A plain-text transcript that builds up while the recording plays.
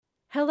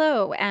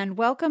Hello, and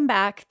welcome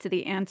back to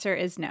The Answer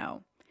is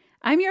No.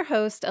 I'm your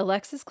host,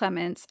 Alexis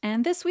Clements,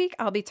 and this week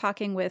I'll be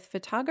talking with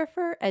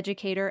photographer,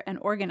 educator, and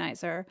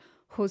organizer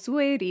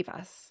Josué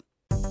Rivas.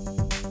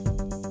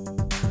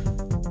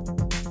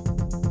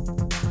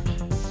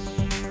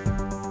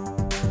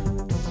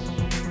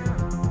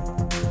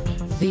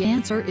 The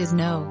answer is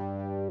no.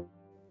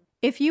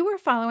 If you were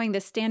following the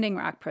Standing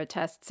Rock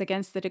protests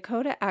against the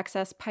Dakota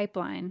Access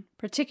Pipeline,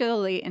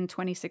 particularly in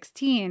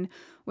 2016,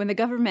 when the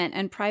government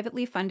and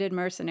privately funded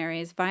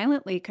mercenaries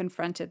violently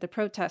confronted the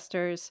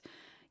protesters,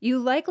 you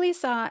likely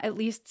saw at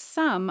least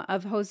some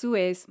of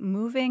Josué's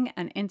moving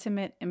and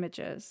intimate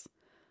images.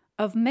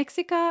 Of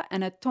Mexica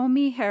and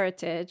Atomi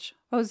heritage,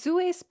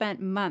 Josué spent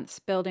months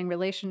building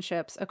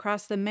relationships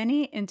across the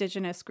many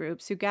indigenous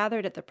groups who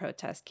gathered at the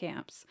protest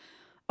camps,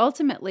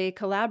 ultimately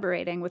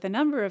collaborating with a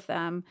number of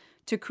them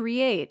to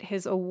create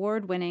his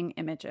award-winning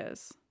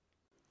images.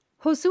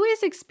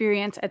 Josué's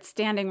experience at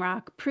Standing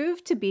Rock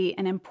proved to be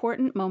an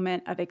important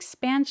moment of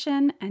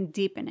expansion and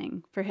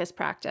deepening for his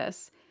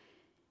practice.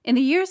 In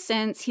the years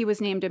since, he was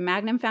named a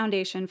Magnum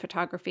Foundation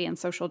Photography and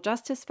Social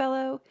Justice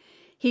Fellow.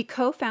 He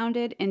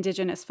co-founded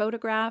Indigenous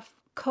Photograph,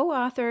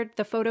 co-authored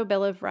the Photo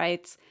Bill of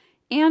Rights,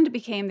 and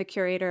became the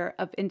curator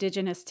of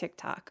Indigenous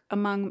TikTok,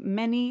 among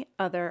many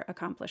other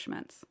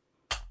accomplishments.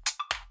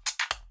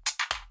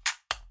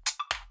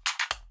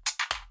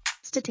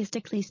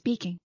 Statistically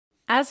speaking,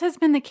 as has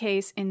been the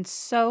case in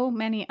so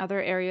many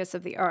other areas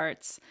of the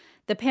arts,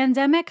 the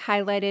pandemic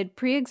highlighted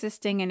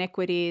pre-existing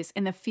inequities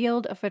in the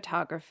field of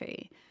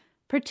photography,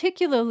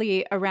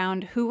 particularly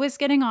around who was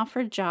getting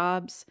offered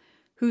jobs,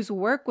 whose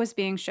work was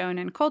being shown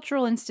in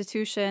cultural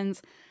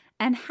institutions,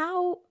 and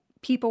how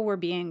people were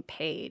being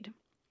paid.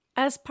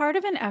 As part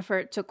of an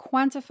effort to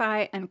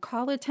quantify and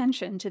call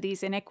attention to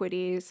these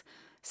inequities,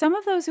 some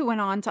of those who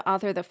went on to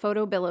author the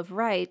Photo Bill of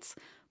Rights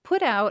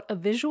put out a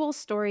visual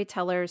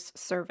storytellers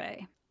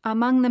survey.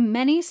 Among the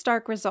many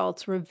stark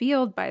results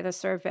revealed by the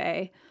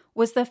survey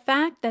was the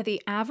fact that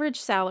the average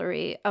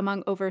salary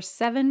among over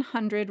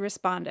 700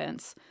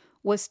 respondents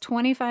was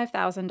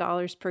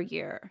 $25,000 per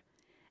year,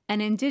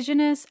 and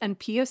Indigenous and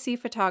POC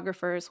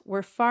photographers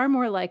were far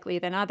more likely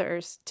than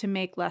others to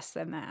make less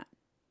than that.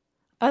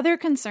 Other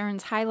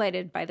concerns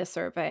highlighted by the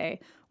survey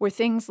were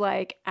things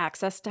like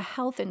access to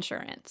health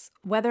insurance,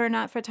 whether or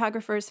not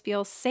photographers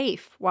feel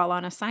safe while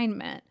on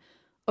assignment,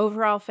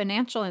 overall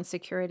financial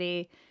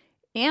insecurity,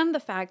 and the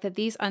fact that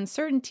these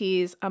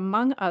uncertainties,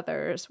 among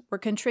others, were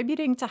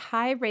contributing to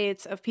high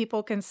rates of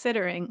people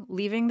considering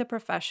leaving the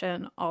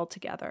profession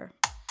altogether.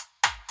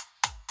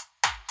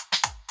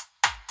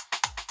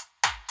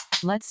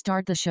 Let's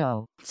start the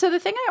show. So the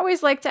thing I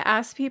always like to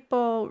ask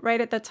people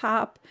right at the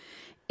top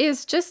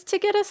is just to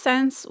get a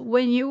sense,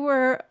 when you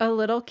were a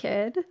little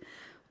kid,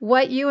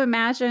 what you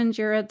imagined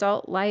your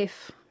adult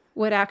life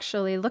would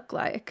actually look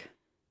like.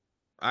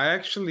 I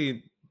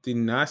actually did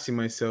not see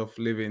myself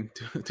living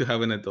to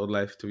have an adult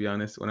life, to be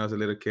honest, when I was a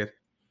little kid.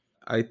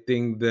 I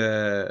think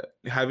that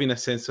having a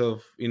sense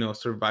of,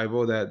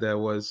 survival that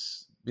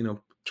was,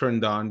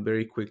 turned on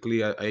very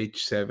quickly at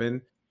age 7.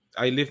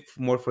 I lived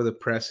more for the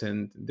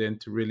present than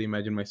to really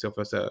imagine myself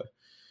as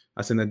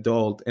an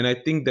adult. And I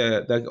think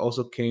that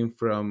also came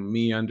from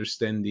me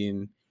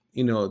understanding,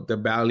 the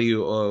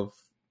value of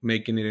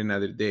making it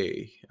another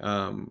day.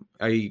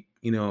 I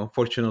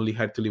fortunately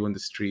had to live on the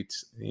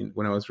streets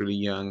when I was really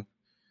young.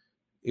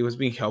 It was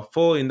being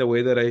helpful in the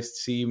way that I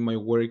see my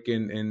work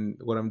and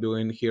what I'm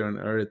doing here on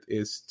Earth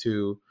is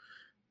to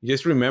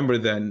just remember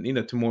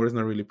that, tomorrow is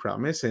not really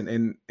promised.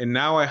 And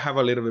now I have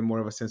a little bit more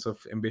of a sense of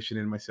ambition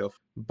in myself.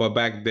 But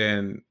back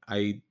then,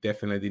 I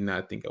definitely did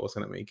not think I was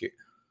going to make it.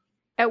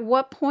 At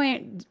what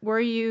point were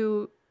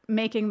you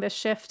making the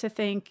shift to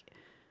think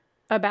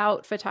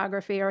about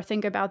photography or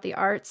think about the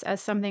arts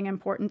as something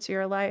important to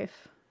your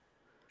life?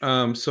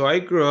 So I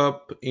grew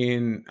up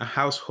in a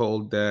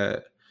household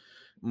that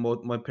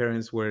my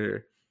parents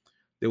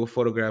they would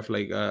photograph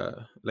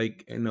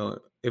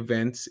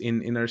events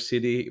in our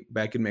city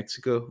back in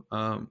Mexico,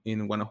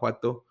 in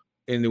Guanajuato,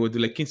 and they would do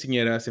like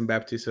quinceañeras and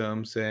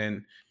baptisms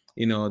and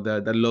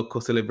the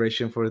local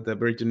celebration for the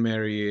Virgin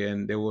Mary,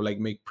 and they will like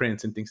make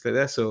prints and things like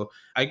that. So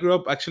I grew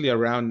up actually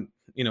around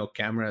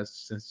cameras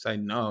since I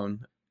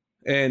known,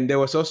 and there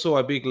was also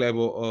a big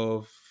level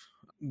of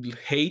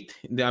hate.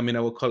 I mean, I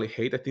would call it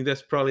hate. I think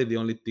that's probably the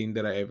only thing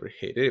that I ever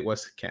hated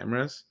was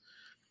cameras,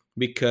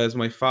 because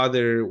my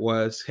father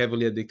was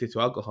heavily addicted to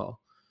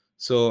alcohol.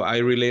 So I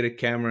related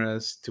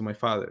cameras to my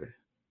father.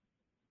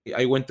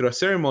 I went through a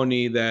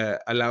ceremony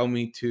that allowed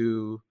me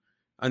to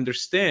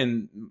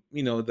understand,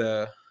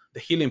 the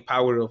healing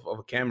power of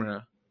a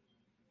camera.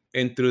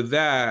 And through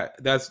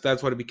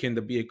that's what it became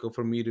the vehicle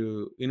for me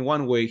to, in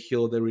one way,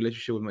 heal the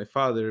relationship with my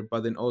father,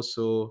 but then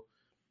also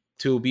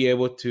to be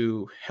able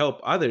to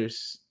help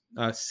others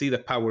see the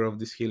power of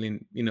this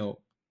healing,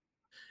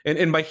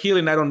 And by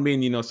healing, I don't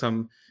mean,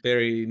 some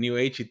very new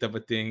agey type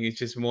of thing. It's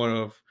just more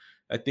of,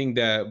 I think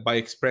that by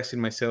expressing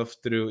myself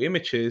through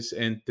images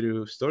and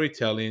through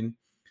storytelling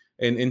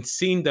and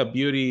seeing the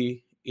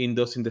beauty in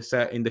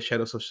the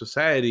shadows of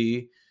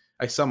society,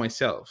 I saw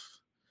myself.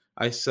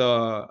 I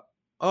saw,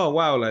 oh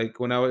wow, like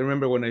when I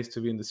remember when I used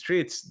to be in the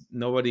streets,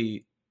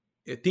 nobody,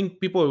 I think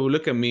people would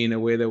look at me in a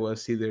way that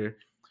was either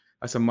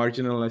as a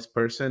marginalized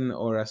person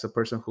or as a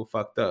person who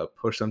fucked up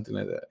or something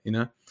like that, you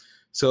know?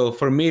 So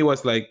for me, it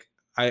was like,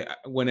 I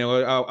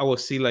will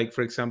see, like,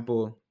 for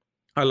example,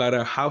 a lot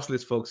of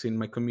houseless folks in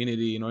my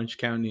community in Orange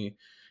County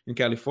in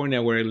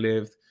California where I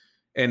lived,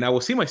 and I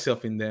will see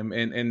myself in them.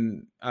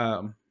 And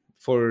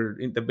for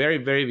in the very,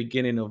 very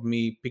beginning of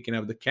me picking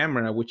up the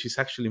camera, which is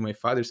actually my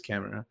father's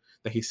camera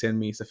that he sent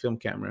me, it's a film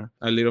camera,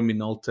 a little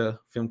Minolta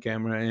film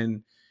camera.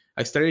 And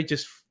I started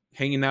just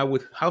hanging out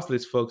with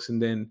houseless folks,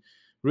 and then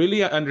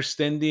really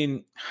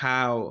understanding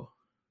how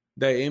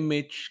the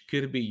image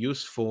could be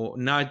useful,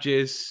 not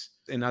just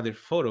another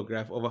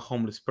photograph of a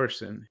homeless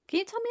person. Can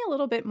you tell me a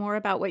little bit more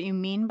about what you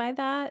mean by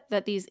that,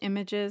 that these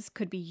images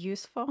could be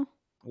useful?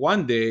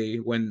 One day,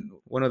 when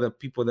one of the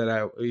people that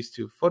I used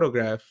to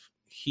photograph,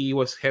 he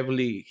was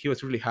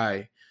really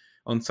high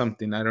on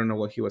something. I don't know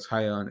what he was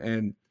high on.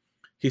 And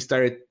he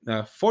started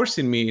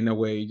forcing me in a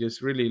way,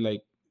 just really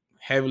like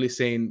heavily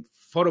saying,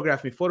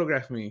 photograph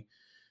me.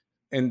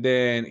 And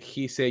then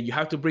he said, you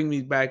have to bring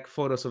me back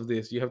photos of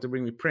this, you have to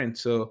bring me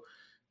prints. So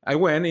I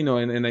went,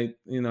 and I,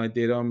 I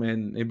did them,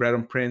 and I brought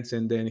him prints.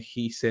 And then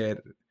he said,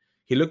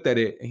 he looked at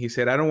it and he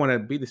said, I don't want to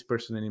be this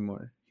person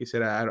anymore. He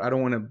said, I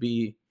don't want to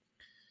be,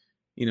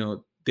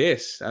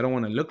 this, I don't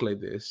want to look like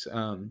this.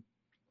 And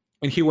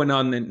he went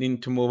on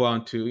and to move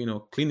on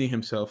to, cleaning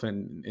himself,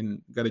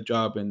 and got a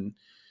job and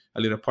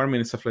a little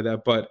apartment and stuff like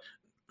that. But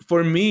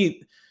for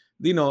me,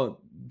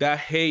 that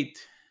hate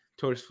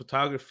towards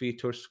photography,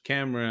 towards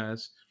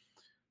cameras,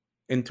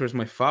 and towards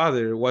my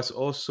father was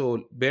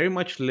also very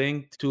much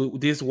linked to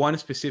this one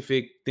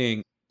specific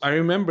thing. I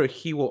remember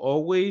he will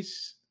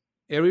always,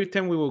 every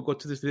time we will go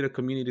to these little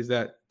communities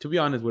that, to be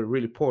honest, were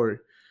really poor,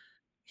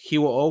 he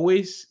will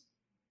always,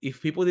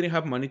 if people didn't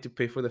have money to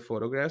pay for the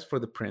photographs, for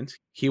the prints,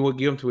 he will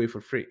give them away for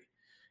free.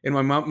 And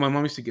my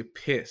mom used to get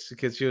pissed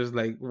because she was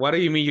like, "What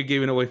do you mean you're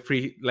giving away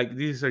free? Like,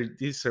 these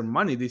are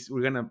money.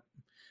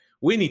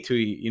 We need to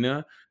eat, you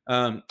know."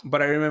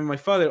 But I remember my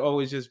father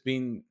always just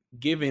being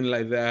giving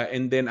like that.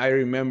 And then I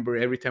remember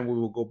every time we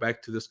will go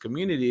back to those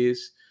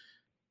communities,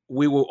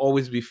 we will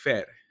always be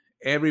fed.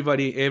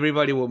 Everybody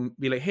will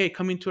be like, "Hey,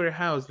 come into our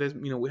house. Let's,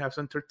 we have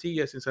some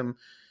tortillas and some,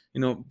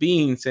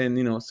 beans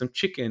and, some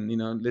chicken.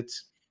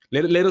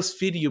 Let us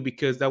feed you,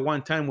 because that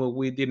one time where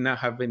we did not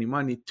have any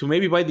money to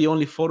maybe buy the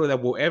only photo that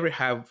we'll ever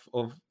have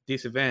of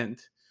this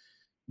event,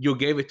 you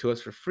gave it to us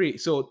for free."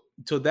 So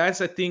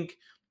that's, I think,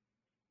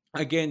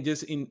 again,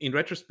 just in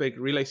retrospect,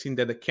 realizing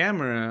that the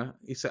camera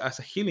is as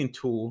a healing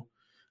tool,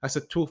 as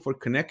a tool for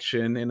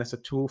connection, and as a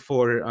tool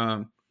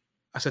for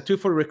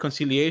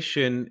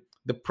reconciliation.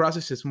 The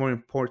process is more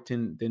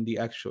important than the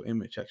actual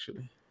image,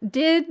 actually.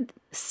 Did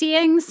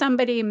seeing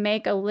somebody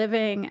make a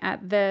living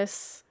at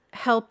this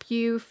help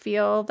you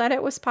feel that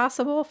it was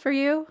possible for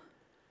you?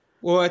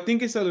 Well, I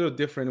think it's a little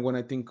different when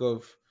I think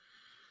of,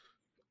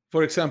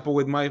 for example,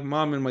 with my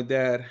mom and my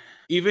dad.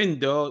 Even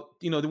though,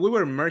 we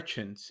were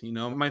merchants,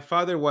 my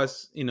father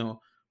was,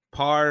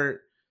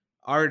 part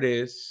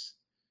artist,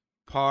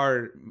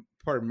 part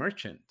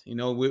merchant.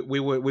 We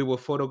will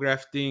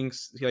photograph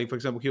things, like, for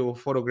example, he will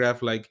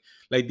photograph like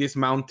this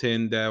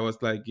mountain that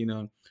was like,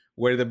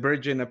 where the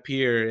virgin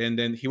appeared, and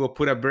then he will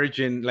put a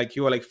virgin, like he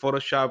will like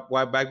Photoshop,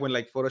 back when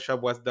like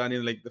Photoshop was done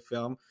in like the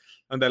film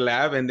on the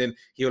lab, and then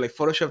he will like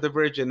Photoshop the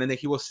virgin, and then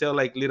he will sell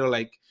like little,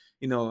 like,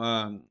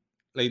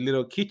 like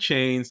little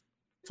keychains.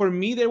 For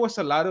me, there was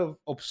a lot of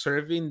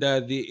observing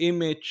that the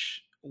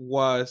image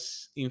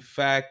was in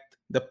fact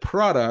the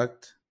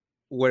product,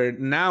 where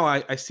now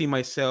I see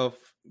myself,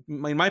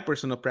 my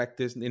personal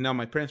practice, and now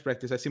my parents'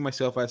 practice, I see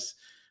myself as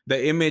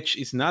the image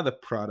is not the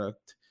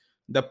product.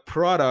 The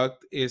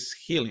product is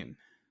healing.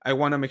 I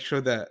want to make sure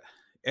that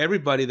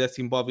everybody that's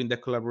involved in the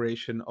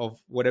collaboration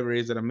of whatever it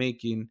is that I'm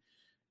making,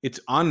 it's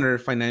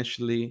honored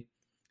financially.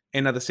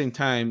 And at the same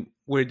time,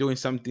 we're doing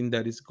something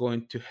that is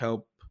going to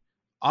help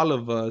all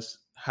of us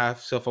have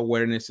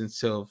self-awareness and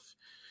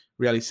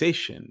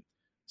self-realization.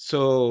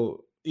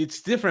 So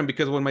it's different,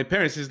 because when my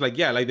parents is like,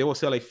 yeah, like they will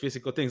sell like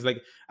physical things.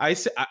 Like I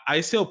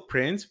sell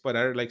prints, but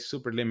are like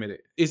super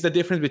limited. It's the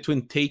difference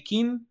between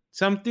taking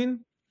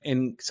something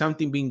and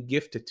something being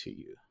gifted to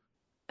you.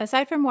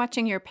 Aside from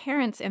watching your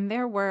parents and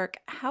their work,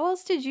 how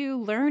else did you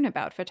learn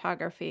about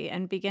photography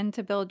and begin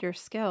to build your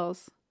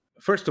skills?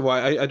 First of all,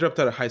 I dropped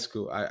out of high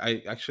school.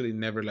 I actually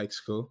never liked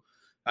school.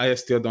 I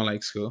still don't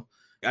like school.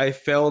 I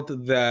felt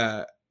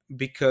that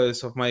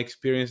because of my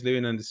experience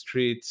living on the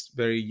streets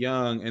very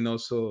young, and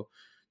also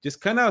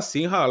just kind of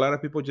seeing how a lot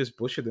of people just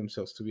bullshit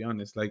themselves, to be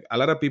honest. Like, a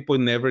lot of people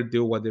never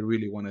do what they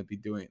really want to be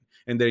doing,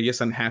 and they're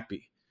just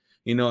unhappy,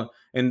 and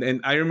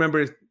I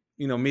remember,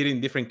 meeting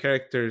different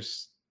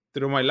characters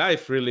through my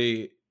life,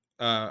 really,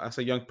 as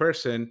a young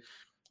person,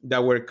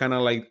 that were kind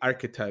of like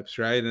archetypes,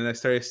 right? And I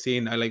started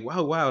seeing, I like,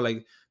 wow,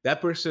 like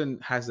that person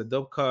has a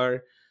dope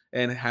car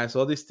and has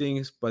all these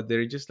things, but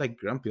they're just like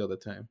grumpy all the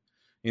time,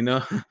 you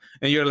know.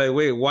 And you're like,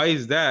 wait, why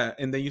is that?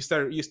 And then you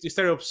start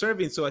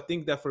observing. So I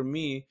think that for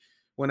me,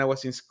 when I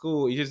was in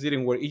school, it just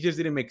didn't work. It just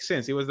didn't make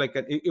sense. It was like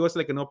it was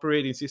like an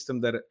operating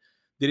system that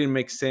didn't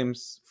make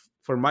sense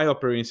for my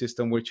operating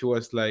system, which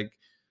was like,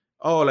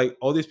 oh, like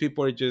all these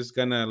people are just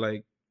gonna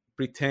like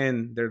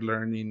pretend they're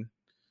learning.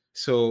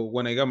 So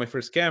when I got my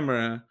first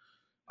camera,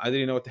 I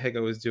didn't know what the heck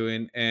I was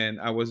doing, and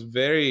I was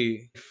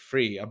very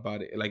free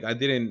about it. Like I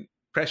didn't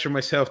pressure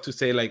myself to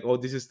say like, oh,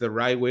 this is the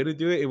right way to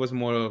do it. It was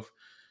more of,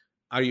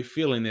 are you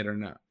feeling it or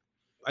not?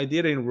 I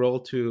did enroll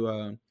to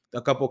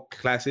a couple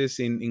classes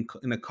in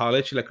a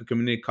college, like a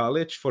community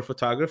college for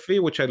photography,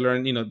 which I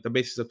learned, the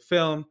basics of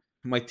film.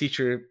 My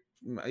teacher,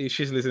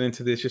 she's listening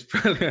to this, she's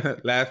probably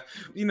gonna laugh.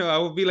 I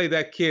would be like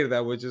that kid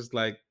that was just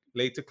like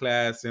late to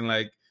class and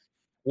like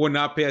would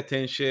not pay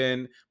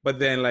attention, but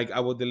then like I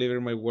would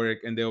deliver my work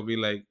and they'll be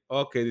like,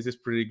 okay, this is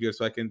pretty good,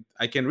 so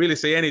I can really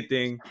say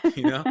anything.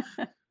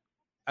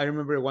 I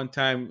remember one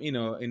time,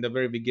 in the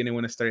very beginning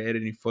when I started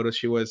editing photos,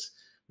 she was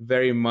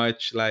very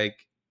much like,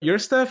 your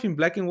stuff in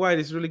black and white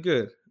is really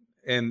good,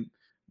 and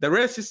the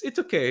rest is it's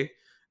okay.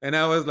 And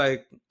I was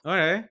like, all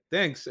right,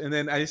 thanks. And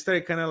then I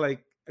started kind of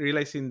like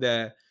realizing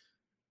that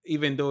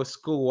even though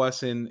school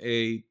wasn't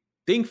a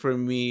thing for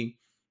me,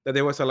 that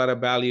there was a lot of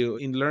value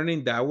in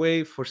learning that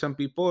way for some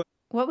people.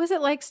 What was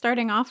it like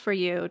starting off for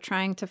you,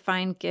 trying to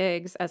find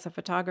gigs as a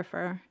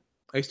photographer?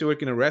 I used to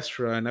work in a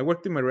restaurant. I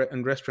worked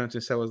in restaurants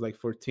since I was like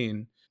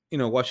 14.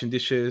 Washing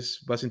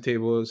dishes, bussing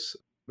tables.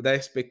 The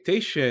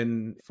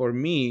expectation for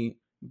me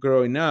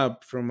growing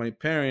up from my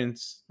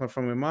parents or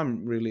from my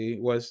mom really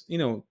was,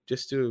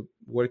 just to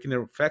work in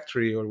a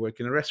factory or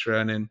work in a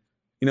restaurant and,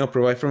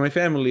 provide for my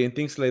family and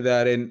things like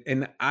that.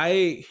 And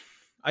I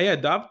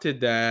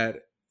adopted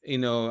that.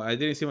 I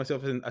didn't see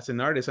myself as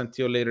an artist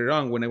until later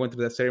on when I went to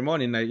that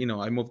ceremony and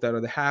I moved out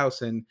of the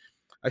house and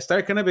I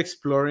started kind of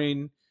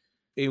exploring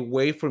a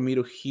way for me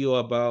to heal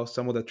about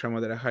some of the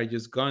trauma that I had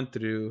just gone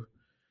through,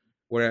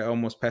 where I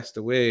almost passed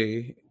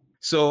away.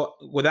 So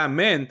what that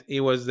meant,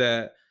 it was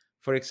that,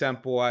 for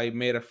example, I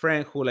made a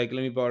friend who like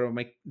let me borrow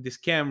this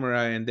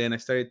camera, and then I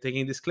started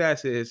taking these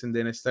classes, and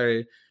then I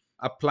started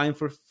applying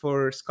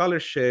for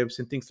scholarships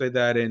and things like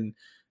that, and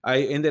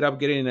I ended up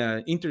getting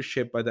an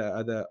internship at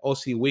the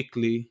OC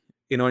Weekly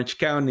in Orange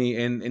County,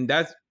 and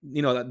that's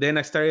then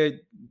I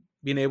started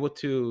being able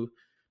to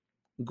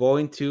go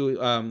into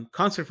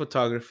concert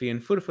photography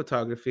and food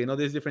photography and all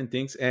these different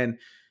things. And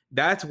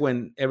that's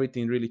when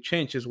everything really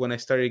changed, is when I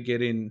started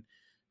getting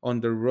on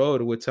the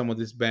road with some of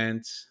these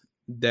bands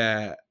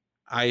that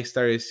I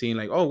started seeing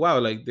like, oh wow,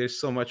 like there's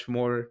so much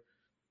more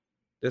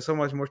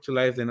to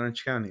life than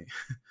Orange County.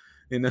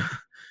 you know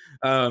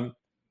um,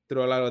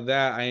 Through a lot of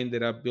that, I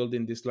ended up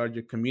building this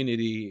larger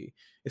community,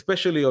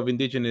 especially of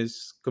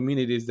indigenous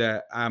communities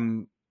that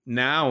I'm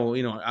now,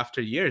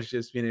 after years,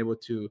 just being able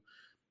to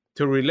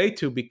relate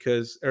to,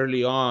 because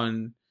early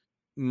on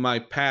my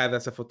path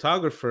as a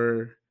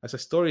photographer, as a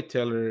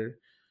storyteller,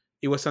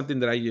 it was something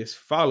that I just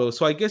followed.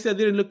 So I guess I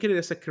didn't look at it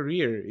as a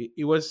career.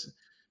 It was,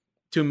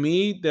 to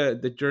me,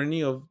 the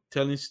journey of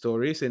telling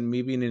stories and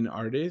me being an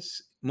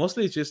artist.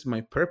 Mostly, it's just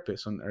my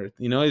purpose on earth.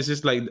 It's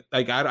just like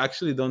I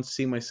actually don't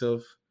see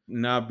myself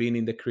not being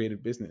in the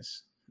creative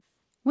business.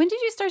 When did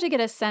you start to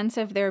get a sense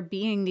of there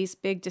being these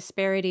big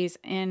disparities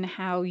in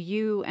how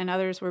you and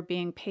others were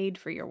being paid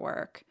for your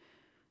work?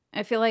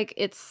 I feel like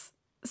it's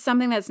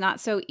something that's not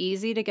so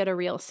easy to get a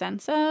real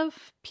sense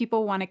of.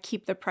 People want to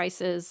keep the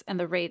prices and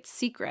the rates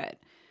secret.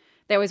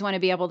 They always want to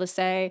be able to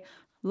say,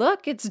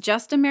 look, it's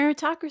just a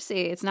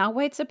meritocracy. It's not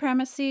white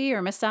supremacy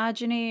or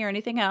misogyny or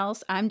anything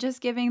else. I'm just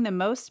giving the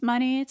most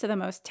money to the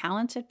most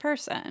talented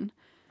person.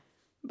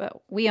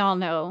 But we all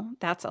know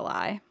that's a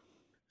lie.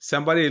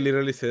 Somebody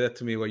literally said that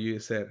to me, what you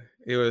said.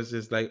 It was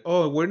just like,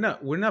 oh, we're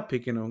not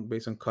picking on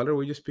based on color,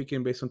 we're just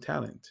picking based on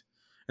talent.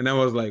 And I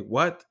was like,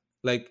 what?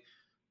 Like,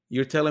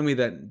 you're telling me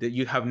that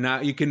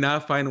you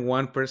cannot find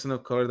one person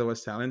of color that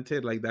was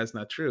talented? Like, that's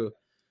not true.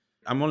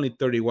 I'm only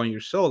 31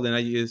 years old, and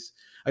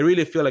I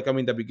really feel like I'm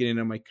in the beginning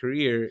of my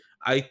career.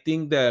 I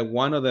think that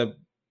one of the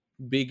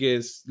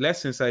biggest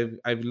lessons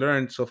I've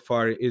learned so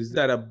far is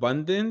that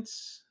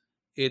abundance,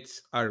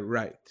 it's our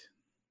right.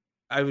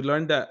 I've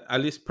learned that, at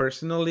least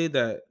personally,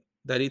 that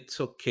it's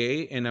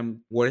okay, and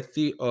I'm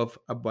worthy of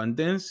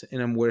abundance,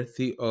 and I'm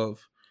worthy of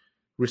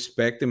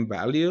respect and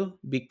value.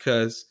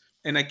 Because,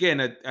 and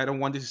again, I don't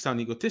want this to sound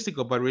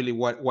egotistical, but really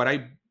what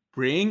I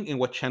bring and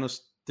what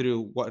channels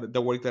through what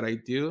the work that I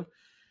do,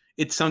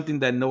 it's something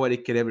that nobody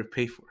could ever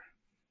pay for.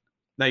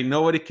 Like,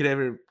 nobody could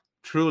ever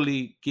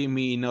truly give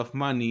me enough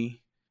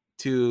money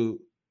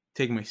to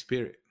take my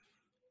spirit.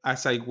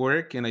 As I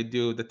work and I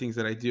do the things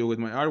that I do with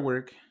my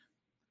artwork,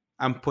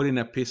 I'm putting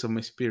a piece of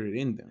my spirit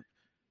in them.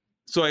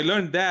 So I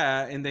learned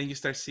that, and then you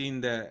start seeing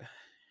that,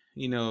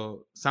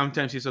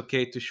 sometimes it's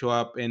okay to show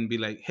up and be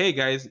like, hey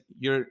guys,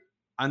 you're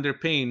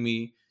underpaying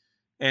me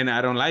and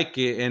I don't like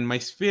it. And my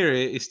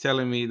spirit is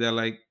telling me that,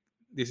 like,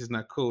 this is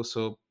not cool.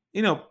 So,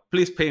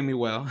 please pay me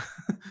well,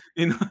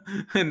 you know,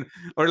 and,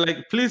 or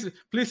like, please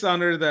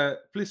honor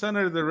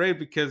the rate,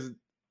 because,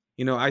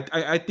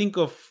 I think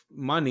of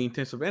money in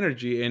terms of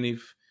energy. And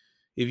if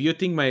If you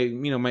think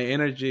my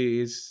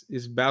energy is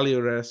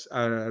valued as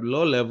a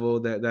low level,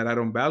 that I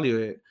don't value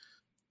it,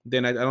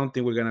 then I don't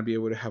think we're gonna be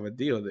able to have a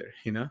deal there.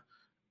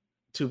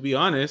 To be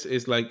honest,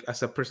 it's like,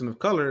 as a person of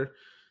color,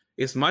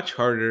 it's much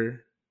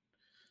harder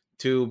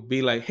to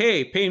be like,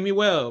 hey, pay me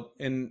well,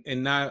 and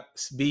not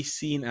be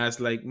seen as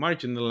like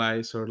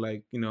marginalized, or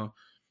like,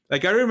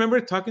 like, I remember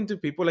talking to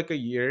people like a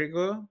year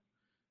ago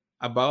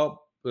about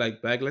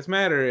like Black Lives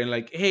Matter, and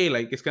like, hey,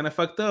 like, it's kind of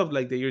fucked up,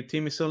 like, that your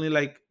team is only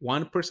like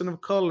one person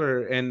of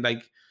color, and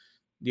like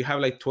you have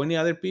like 20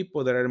 other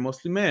people that are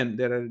mostly men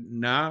that are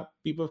not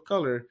people of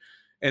color,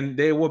 and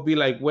they will be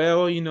like,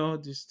 well,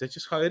 that's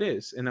just how it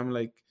is. And I'm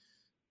like,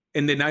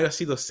 and then now I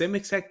see those same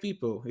exact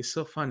people. It's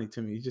so funny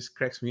to me. It just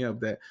cracks me up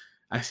that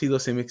I see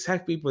those same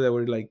exact people that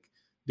were like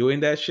doing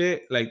that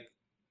shit, like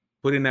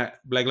putting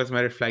that Black Lives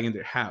Matter flag in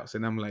their house.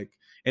 And I'm like,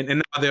 and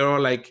now they're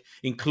all like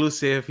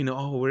inclusive,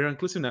 oh, we're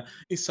inclusive now.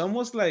 It's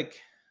almost like,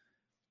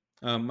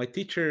 my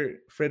teacher,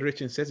 Fred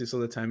Richin, says this all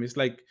the time. It's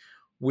like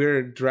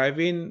we're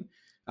driving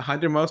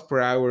 100 miles per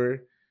hour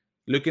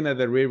looking at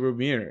the rearview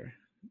mirror.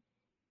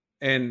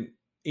 And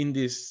in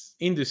this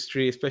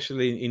industry,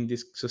 especially in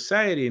this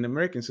society, in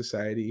American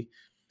society,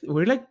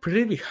 we're like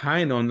pretty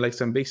behind on like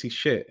some basic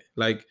shit,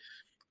 like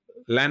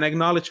land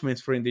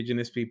acknowledgments for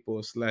indigenous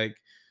peoples, like,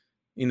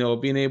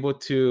 being able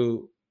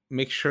to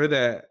make sure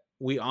that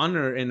we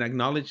honor and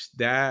acknowledge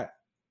that,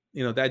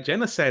 that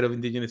genocide of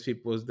indigenous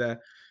peoples, that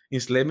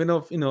enslavement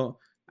of,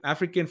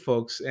 African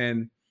folks.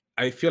 And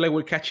I feel like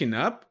we're catching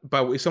up,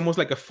 but it's almost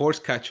like a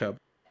forced catch up.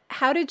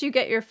 How did you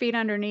get your feet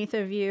underneath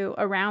of you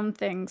around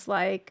things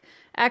like,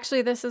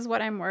 actually, this is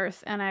what I'm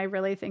worth, and I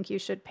really think you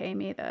should pay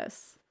me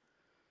this?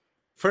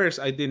 First,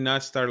 I did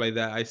not start like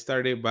that. I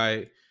started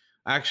by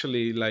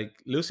actually like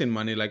losing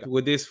money. Like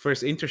with this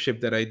first internship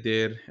that I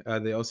did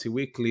at the OC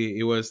Weekly,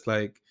 it was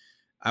like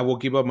I will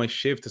give up my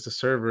shift as a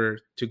server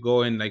to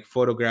go and like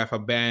photograph a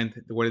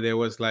band where there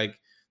was like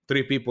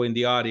three people in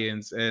the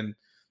audience, and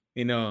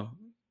you know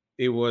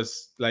it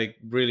was like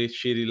really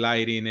shitty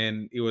lighting,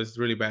 and it was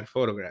really bad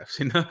photographs.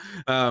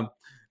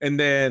 And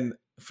then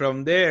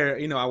from there,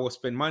 I will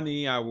spend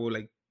money, I will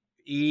like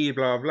eat,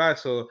 blah blah blah.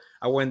 So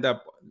I wound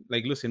up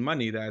like losing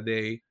money that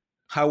day.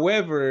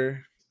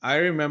 However, I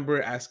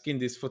remember asking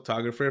this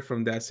photographer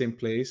from that same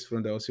place,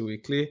 from the OC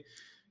Weekly,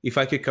 if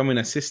I could come and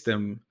assist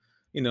them,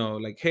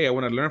 like, hey, I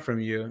want to learn from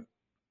you.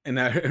 And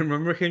I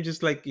remember him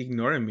just like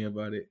ignoring me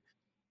about it.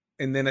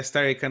 And then I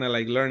started kind of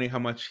like learning how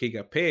much he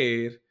got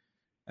paid.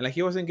 And like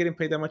he wasn't getting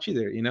paid that much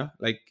either.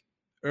 Like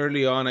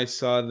early on, I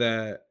saw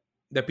that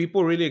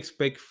people really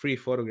expect free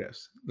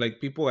photographs. Like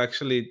people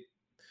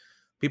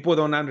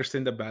don't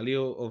understand the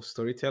value of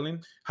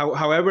storytelling.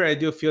 However, I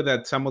do feel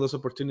that some of those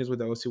opportunities with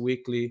the OC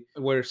Weekly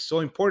were so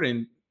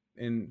important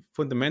and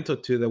fundamental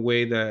to the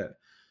way that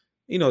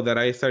that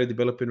I started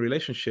developing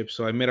relationships.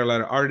 So I met a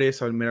lot of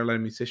artists, I met a lot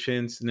of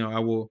musicians. I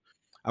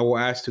will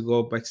ask to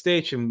go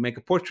backstage and make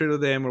a portrait of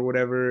them or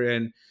whatever,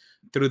 and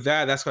through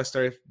that's how I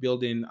started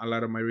building a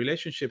lot of my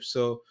relationships.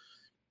 So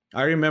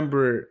I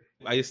remember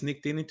I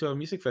sneaked into a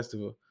music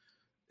festival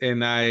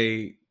and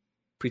I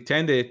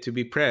pretended to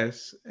be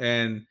press,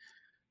 and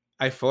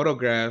I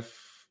photographed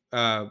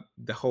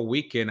the whole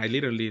weekend. I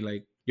literally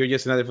like, you're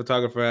just another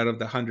photographer out of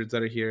the hundreds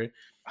that are here.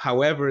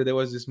 However, there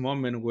was this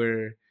moment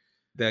where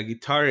the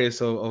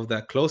guitarist of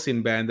the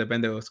closing band, the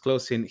band that was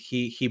closing,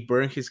 he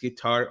burned his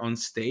guitar on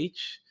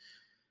stage,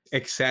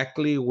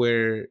 exactly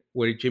where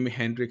Jimi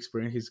Hendrix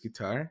burned his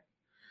guitar.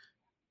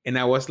 And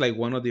I was like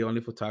one of the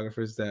only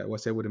photographers that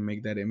was able to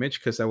make that image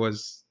because I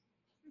was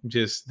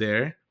just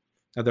there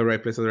at the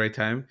right place at the right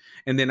time.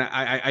 And then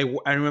I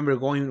remember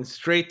going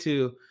straight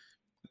to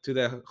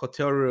the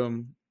hotel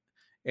room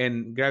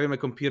and grabbing my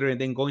computer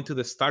and then going to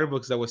the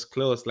Starbucks that was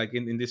closed, like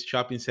in this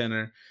shopping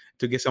center,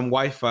 to get some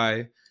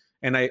Wi-Fi.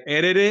 And I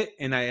edited it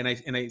and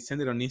I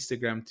sent it on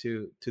Instagram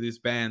to this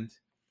band,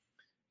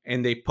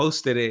 and they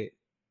posted it.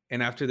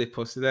 And after they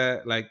posted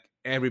that, like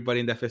everybody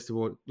in that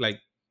festival like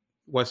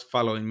was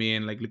following me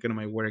and like looking at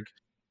my work.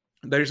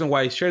 The reason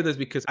why I share this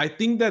because I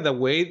think that the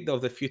way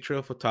of the future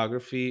of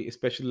photography,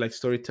 especially like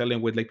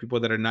storytelling with like people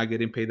that are not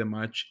getting paid that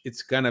much,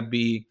 it's gonna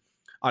be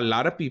a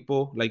lot of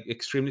people like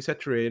extremely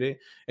saturated,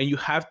 and you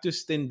have to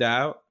stand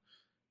out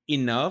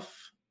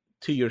enough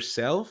to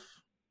yourself.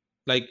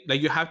 Like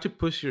you have to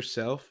push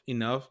yourself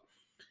enough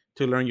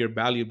to learn your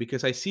value,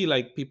 because I see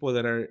like people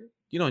that are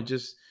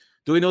just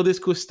doing all this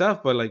cool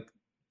stuff, but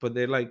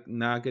they're like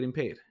not getting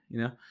paid.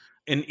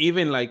 And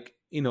even like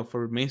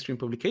for mainstream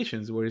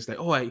publications where it's like,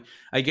 oh,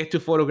 I get to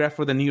photograph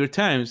for the New York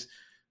Times.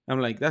 I'm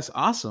like, that's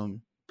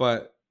awesome,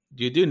 but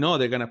you do know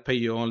they're gonna pay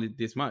you only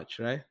this much,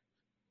 right?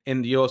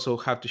 And you also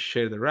have to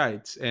share the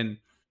rights. And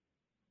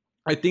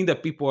I think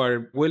that people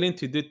are willing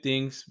to do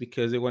things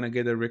because they want to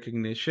get a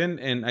recognition.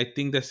 And I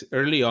think that's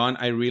early on,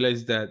 I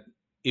realized that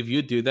if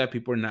you do that,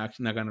 people are not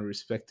going to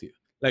respect you.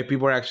 Like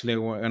people are actually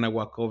going to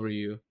walk over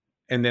you.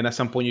 And then at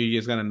some point, you're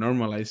just going to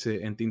normalize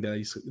it and think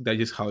that's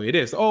just how it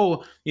is.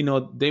 Oh,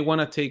 they want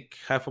to take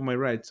half of my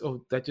rights.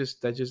 Oh, that's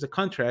just the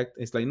contract.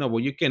 It's like, no,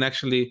 well, we can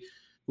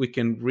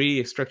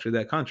restructure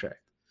that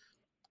contract.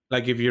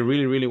 Like, if you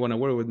really, really want to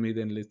work with me,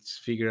 then let's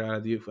figure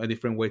out a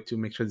different way to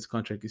make sure this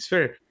contract is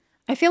fair.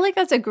 I feel like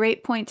that's a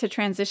great point to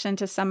transition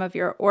to some of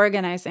your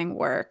organizing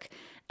work.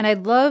 And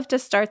I'd love to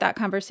start that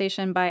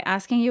conversation by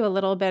asking you a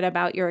little bit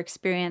about your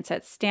experience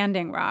at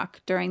Standing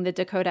Rock during the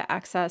Dakota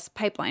Access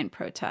Pipeline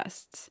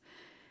protests.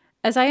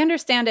 As I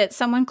understand it,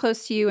 someone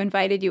close to you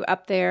invited you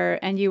up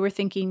there and you were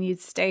thinking you'd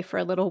stay for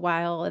a little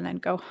while and then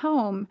go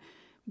home,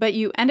 but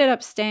you ended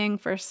up staying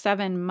for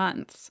 7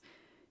 months.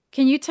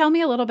 Can you tell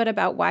me a little bit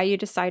about why you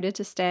decided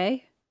to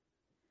stay?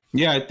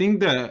 Yeah, I think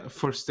that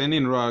for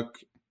Standing Rock,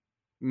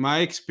 my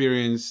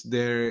experience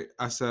there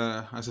as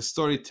a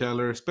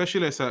storyteller,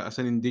 especially as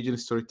an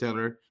indigenous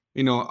storyteller,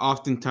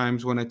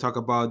 oftentimes when I talk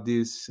about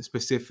this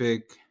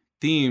specific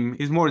theme,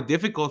 it's more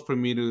difficult for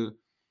me to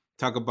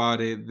talk about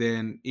it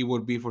than it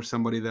would be for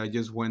somebody that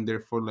just went there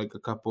for like a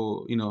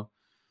couple,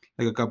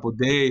 like a couple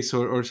days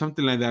or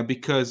something like that.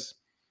 Because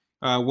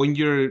when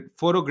you're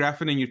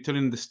photographing and you're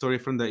telling the story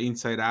from the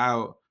inside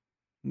out,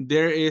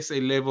 there is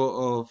a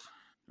level of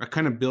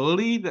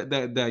accountability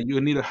that you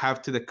need to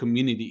have to the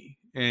community.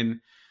 And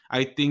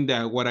I think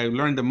that what I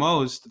learned the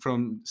most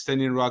from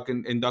Standing Rock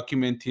and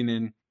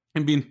documenting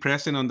and being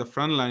present on the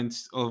front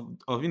lines of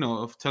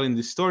telling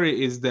this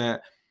story is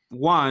that,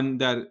 one,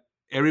 that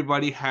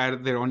everybody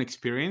had their own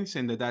experience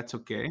and that's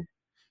okay.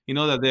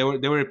 That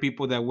there were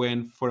people that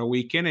went for a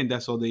weekend and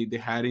that's all they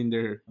had in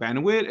their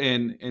bandwidth,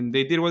 and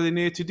they did what they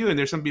needed to do. And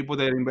there's some people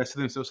that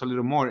invested themselves a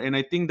little more. And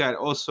I think that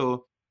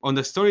also on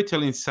the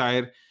storytelling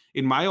side,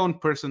 in my own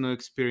personal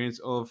experience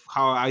of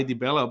how I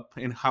develop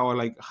and how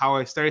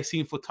I started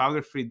seeing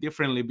photography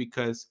differently,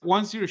 because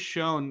once you're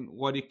shown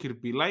what it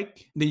could be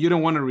like, then you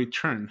don't want to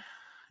return.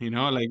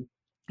 Like,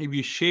 if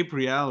you shape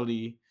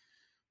reality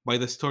by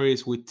the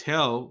stories we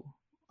tell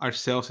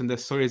ourselves and the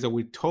stories that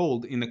we're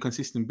told in a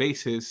consistent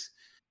basis,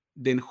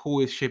 then who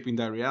is shaping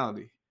that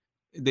reality?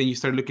 Then you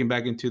start looking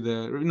back into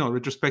the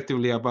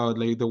retrospectively about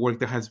like the work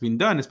that has been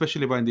done,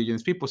 especially by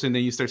indigenous peoples, and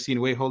then you start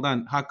seeing, wait, hold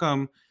on, how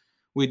come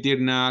we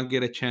did not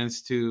get a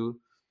chance to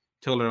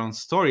tell our own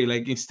story?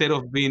 Like, instead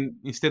of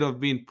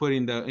being put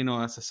in the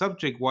as a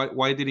subject,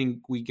 why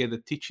didn't we get the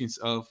teachings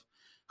of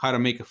how to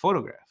make a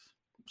photograph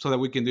so that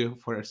we can do it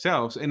for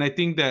ourselves? And I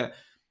think that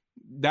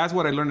that's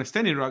what I learned at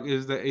Standing Rock,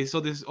 is that it's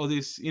all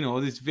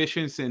these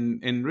visions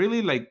and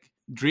really like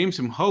dreams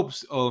and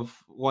hopes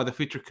of what the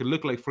future could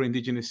look like for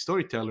indigenous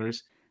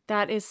storytellers.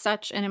 That is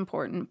such an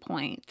important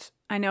point.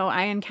 I know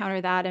I encounter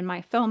that in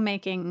my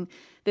filmmaking,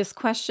 this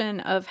question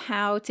of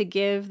how to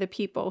give the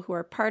people who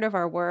are part of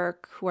our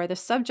work, who are the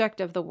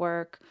subject of the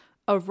work,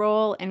 a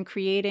role in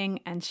creating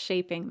and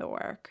shaping the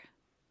work.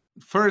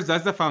 First,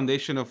 that's the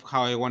foundation of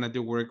how I want to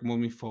do work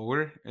moving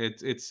forward.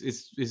 It's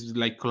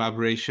like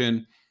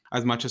collaboration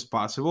as much as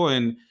possible,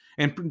 and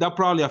that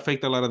probably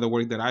affect a lot of the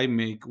work that I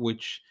make,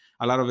 which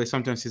a lot of it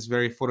sometimes is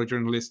very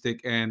photojournalistic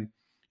and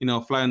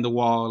fly on the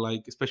wall,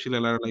 like especially a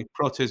lot of like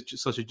protest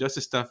social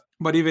justice stuff.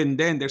 But even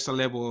then, there's a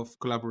level of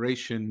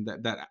collaboration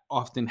that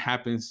often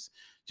happens,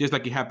 just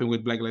like it happened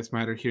with Black Lives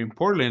Matter here in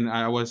Portland.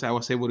 I was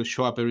able to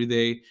show up every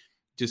day,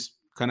 just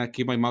kind of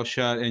keep my mouth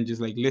shut and just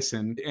like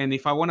listen. And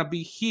if I want to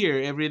be here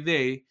every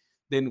day,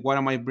 then what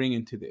am I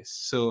bringing to this?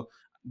 So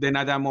then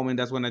at that moment,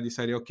 that's when I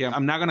decided, okay,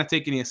 I'm not going to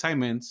take any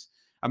assignments.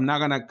 I'm not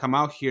going to come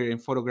out here and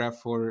photograph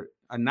for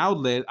an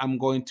outlet. I'm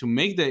going to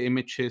make the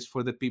images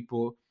for the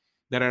people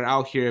that are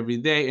out here every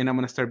day, and I'm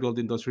going to start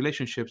building those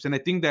relationships. And I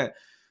think that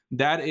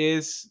that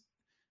is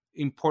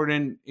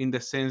important in the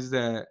sense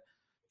that,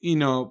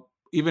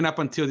 even up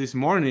until this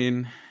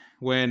morning,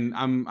 when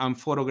I'm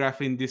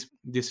photographing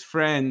this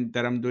friend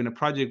that I'm doing a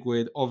project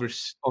with over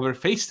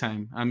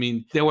FaceTime. I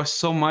mean, there was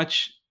so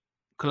much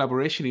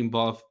collaboration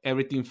involved.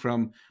 Everything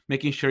from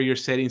making sure your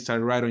settings are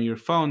right on your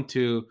phone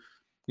to,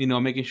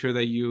 making sure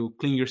that you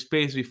clean your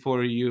space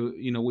before we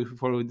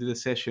do the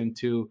session,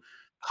 to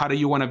how do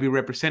you want to be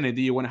represented?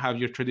 Do you want to have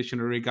your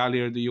traditional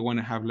regalia, or do you want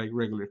to have like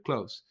regular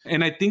clothes?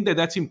 And I think that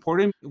that's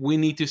important. We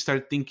need to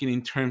start thinking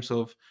in terms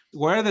of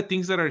what are the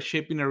things that are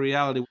shaping our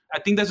reality. I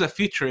think that's a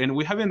future, and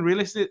we haven't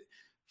realized it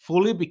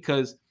fully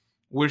because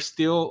we're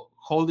still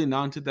holding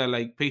on to that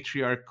like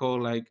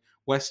patriarchal, like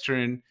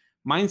Western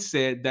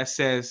mindset that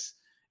says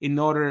in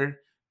order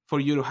for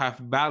you to have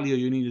value,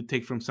 you need to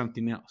take from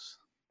something else.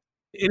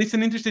 And it's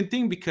an interesting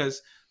thing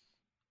because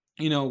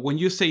when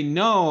you say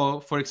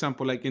no, for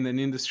example, like in an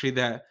industry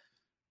that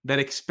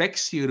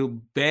expects you to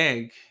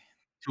beg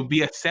to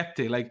be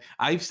accepted. Like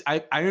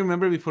I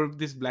remember before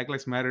this Black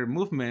Lives Matter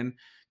movement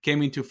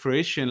came into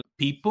fruition,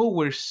 people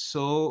were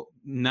so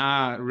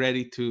not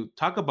ready to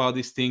talk about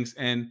these things,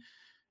 and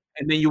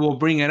then you will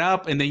bring it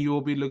up, and then you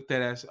will be looked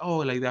at as, oh,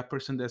 like that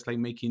person that's like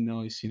making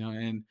noise,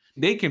 and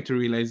they came to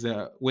realize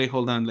that, wait,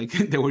 hold on, like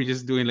they were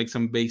just doing like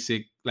some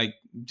basic, like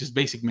just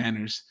basic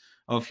manners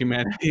of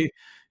humanity.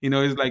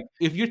 It's like,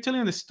 if you're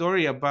telling a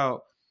story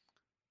about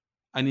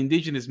an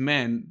indigenous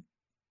man,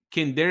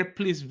 can there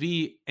please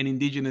be an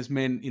indigenous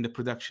man in the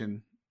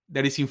production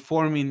that is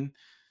informing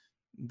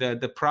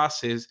the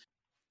process?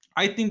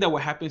 I think that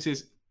what happens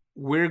is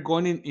we're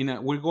going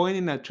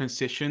in a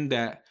transition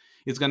that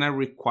it's going to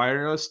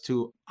require us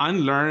to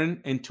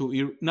unlearn and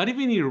to not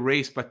even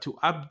erase, but to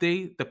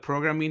update the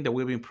programming that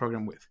we've been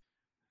programmed with.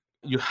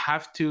 You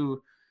have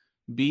to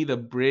be the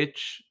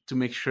bridge to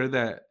make sure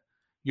that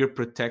you're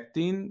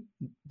protecting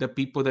the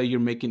people that you're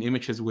making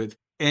images with.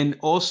 And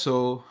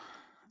also,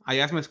 I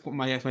ask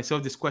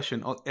myself this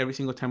question every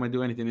single time I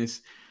do anything: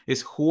 is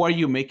who are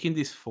you making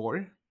this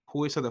for?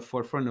 Who is at the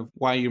forefront of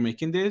why you're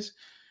making this,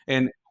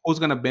 and who's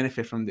gonna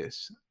benefit from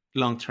this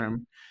long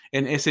term?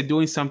 And is it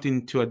doing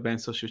something to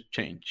advance social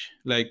change?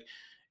 Like,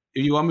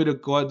 if you want me to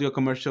go out do a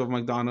commercial of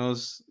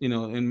McDonald's,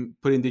 and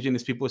put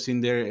indigenous peoples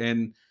in there,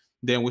 and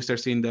then we start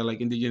seeing that like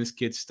indigenous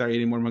kids start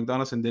eating more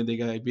McDonald's and then they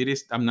get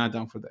diabetes, I'm not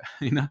down for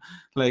that.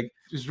 Like,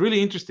 it's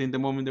really interesting the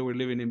moment that we're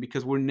living in,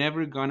 because we're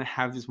never gonna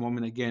have this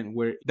moment again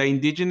where the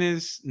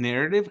indigenous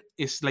narrative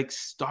is like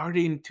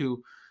starting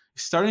to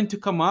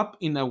come up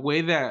in a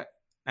way that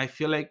I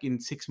feel like in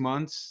 6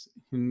 months,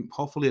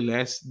 hopefully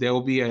less, there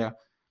will be a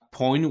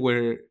point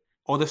where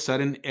all of a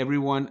sudden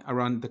everyone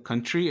around the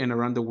country and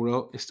around the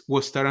world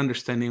will start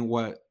understanding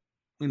what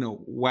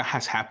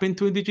has happened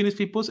to indigenous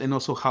peoples, and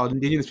also how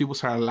indigenous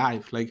peoples are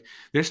alive. Like,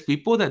 there's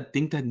people that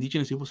think that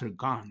indigenous peoples are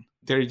gone.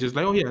 They're just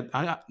like, oh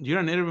yeah, you're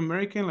a Native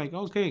American, like,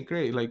 okay,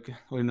 great, like,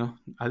 I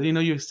didn't know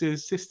you still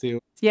existed.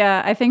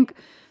 Yeah, I think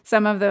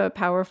some of the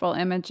powerful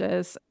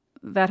images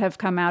that have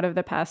come out of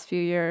the past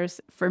few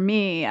years, for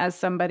me, as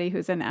somebody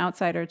who's an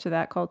outsider to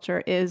that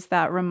culture, is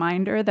that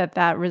reminder that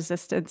that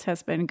resistance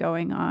has been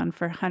going on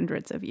for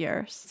hundreds of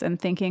years, and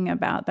thinking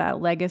about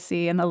that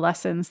legacy and the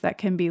lessons that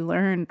can be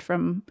learned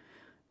from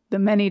the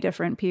many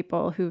different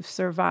people who've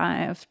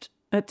survived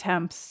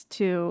attempts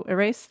to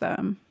erase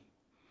them.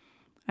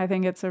 I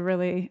think it's a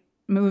really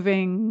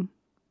moving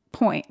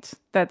point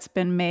that's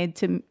been made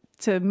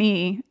to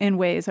me in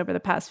ways over the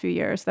past few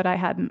years that I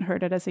hadn't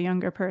heard it as a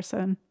younger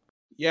person.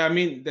 Yeah, I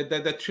mean,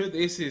 the truth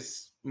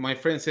is my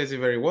friend says it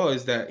very well,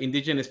 is that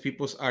indigenous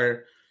peoples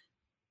are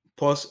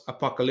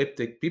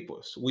post-apocalyptic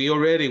peoples. We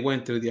already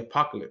went through the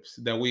apocalypse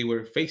that we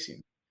were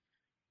facing.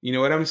 You know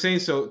what I'm saying?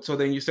 So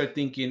then you start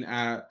thinking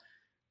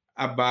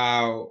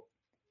about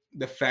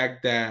the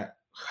fact that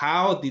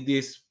how did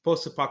these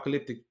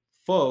post-apocalyptic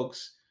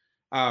folks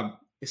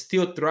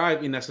still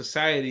thrive in a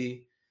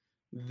society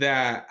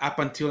that up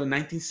until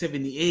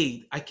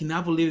 1978, I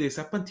cannot believe this,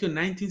 up until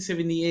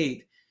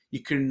 1978, you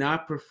could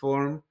not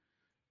perform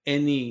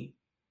any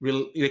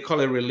they call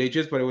it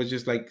religious, but it was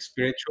just like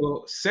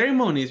spiritual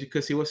ceremonies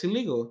because it was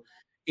illegal.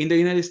 In the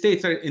United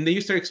States, and then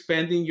you start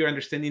expanding your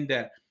understanding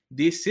that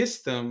this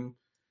system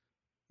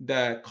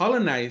that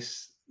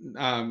colonized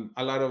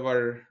a lot of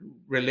our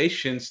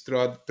relations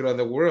throughout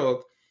the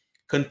world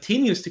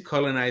continues to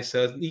colonize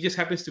us. It just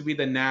happens to be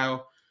that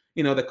now,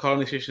 the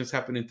colonization is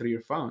happening through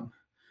your phone.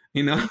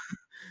 You know,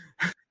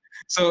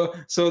 so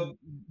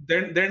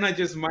they're not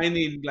just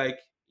mining like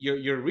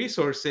your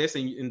resources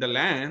in the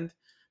land,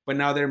 but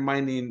now they're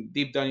mining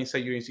deep down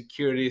inside your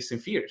insecurities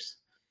and fears.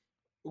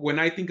 When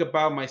I think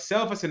about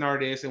myself as an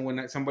artist, and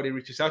when somebody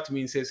reaches out to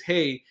me and says,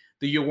 hey,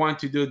 do you want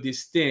to do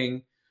this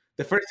thing,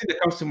 the first thing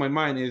that comes to my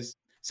mind is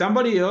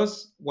somebody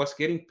else was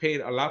getting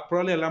paid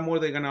probably a lot more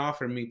they're going to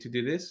offer me to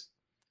do this,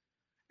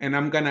 and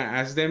I'm going to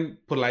ask them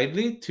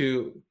politely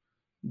to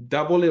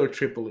double it or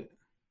triple it,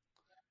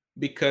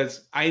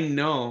 because I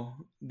know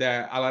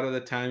that a lot of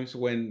the times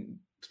when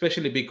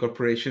especially big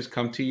corporations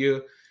come to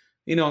you,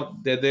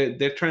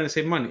 they're trying to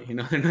save money.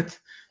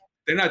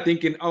 They're not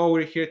thinking, oh,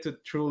 we're here to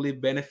truly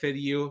benefit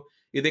you.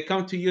 If they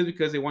come to you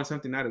because they want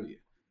something out of you.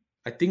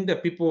 I think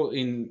that people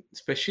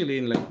especially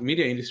in like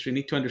media industry,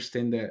 need to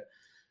understand that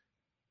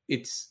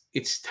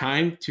it's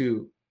time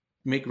to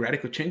make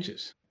radical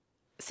changes.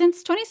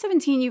 Since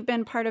 2017, you've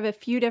been part of a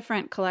few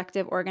different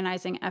collective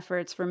organizing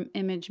efforts from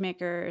image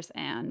makers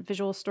and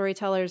visual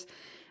storytellers.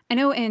 I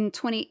know in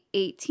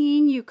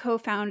 2018, you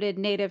co-founded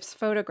Natives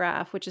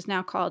Photograph, which is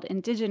now called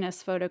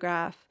Indigenous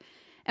Photograph.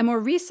 And more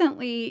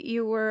recently,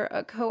 you were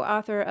a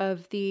co-author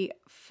of the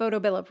Photo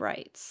Bill of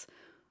Rights.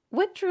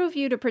 What drove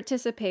you to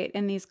participate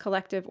in these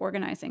collective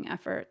organizing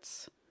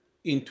efforts?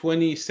 In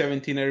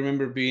 2017, I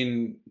remember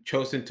being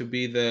chosen to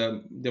be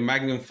the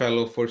Magnum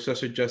Fellow for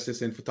Social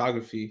Justice and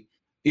Photography.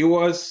 It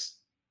was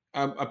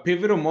a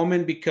pivotal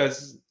moment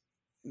because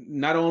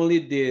not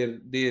only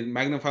did the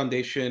Magnum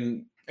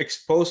Foundation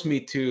expose me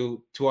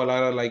to a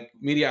lot of like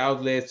media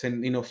outlets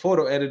and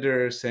photo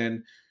editors,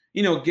 and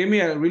give me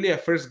a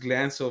first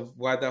glance of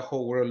what the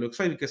whole world looks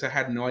like, because I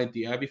had no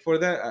idea before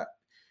that.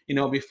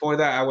 Before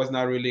that, I was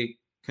not really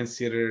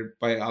considered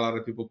by a lot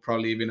of people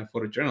probably even a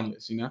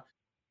photojournalist.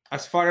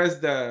 As far as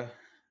the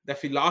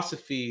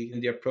philosophy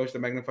and the approach the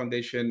Magnum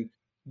Foundation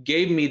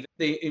gave me,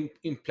 they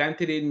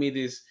implanted in me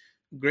this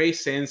great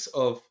sense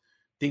of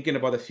thinking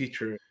about the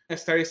future. I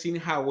started seeing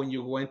how when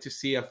you went to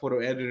see a photo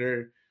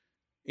editor,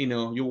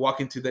 you walk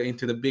into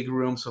the big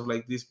rooms of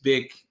like these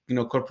big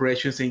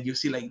corporations, and you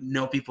see like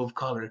no people of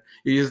color.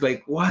 You're just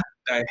like, what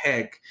the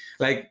heck?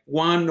 Like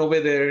one over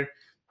there,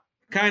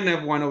 kind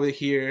of one over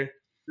here,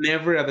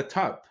 never at the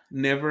top,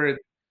 never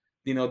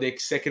the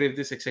executive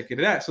this,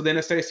 executive that. So then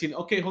I started seeing,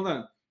 okay, hold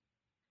on,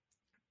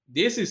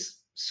 this is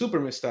super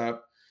messed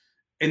up.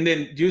 and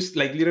then just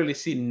like literally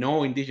see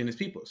no indigenous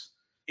peoples,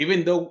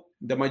 even though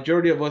the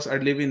majority of us are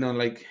living on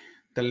like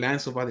the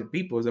lands of other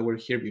peoples that were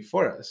here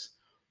before us.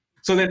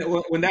 So then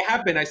when that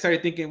happened, I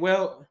started thinking,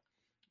 well,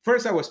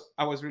 first I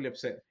was really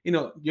upset.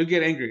 You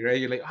get angry, right?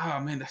 You're like, oh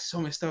man, that's so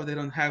messed up. They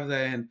don't have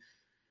that, and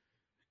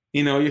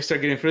you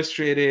start getting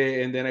frustrated.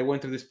 And then I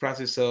went through this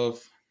process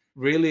of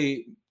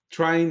really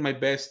trying my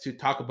best to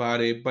talk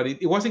about it, but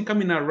it wasn't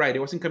coming out right. It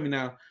wasn't coming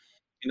out,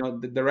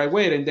 the right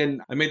way. And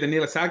then I met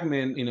Daniela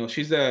Sagman.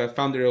 She's the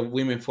founder of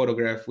Women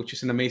Photograph, which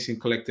is an amazing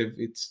collective.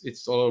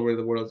 It's all over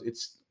the world.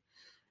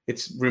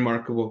 It's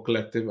remarkable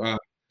collective.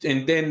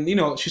 And then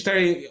she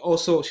started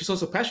also. She's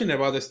also passionate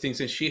about these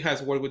things, and she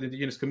has worked with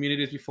indigenous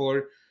communities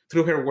before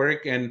through her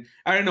work. And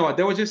I don't know,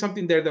 there was just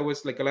something there that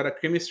was like a lot of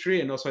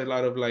chemistry, and also a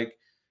lot of like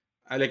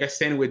I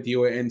stand with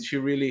you, and she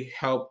really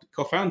helped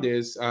co-found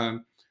this.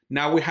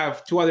 Now we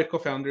have two other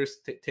co-founders,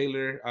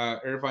 Taylor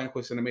Irvine,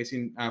 who's an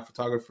amazing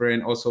photographer,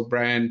 and also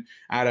Brian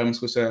Adams,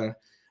 who's a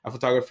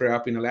photographer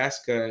up in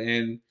Alaska.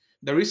 And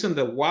the reason,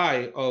 the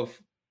why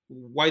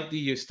do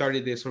you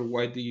started this, or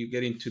why do you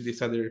get into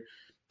these other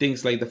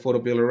things like the photo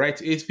bill of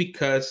rights, is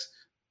because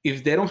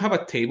if they don't have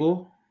a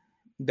table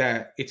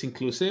that it's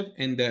inclusive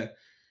and that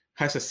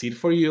has a seat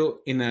for you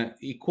in an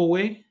equal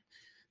way,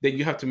 then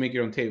you have to make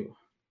your own table.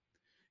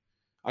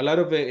 A lot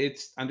of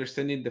it's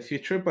understanding the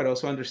future, but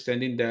also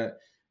understanding that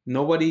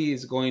nobody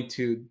is going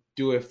to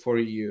do it for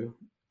you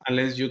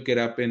unless you get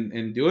up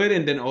and do it.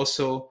 And then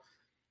also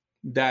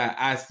that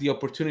as the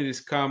opportunities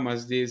come,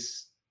 as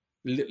this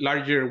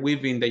larger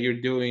weaving that you're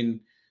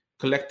doing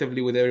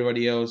collectively with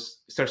everybody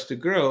else starts to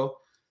grow,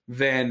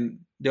 then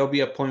there'll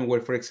be a point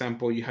where, for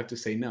example, you have to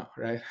say no,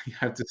 right? You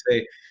have to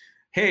say,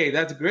 hey,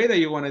 that's great that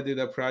you want to do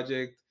that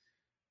project,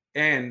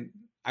 and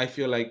I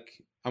feel like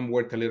I'm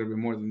worth a little bit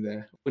more than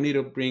that. We need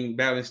to bring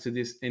balance to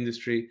this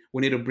industry.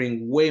 We need to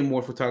bring way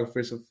more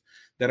photographers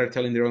that are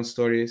telling their own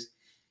stories.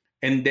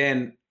 And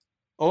then,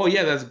 oh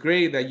yeah, that's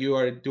great that you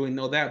are doing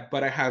all that,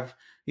 but I have,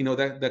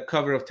 that the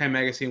cover of Time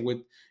magazine with,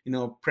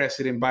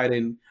 President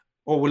Biden.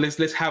 Oh well,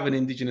 let's have an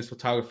indigenous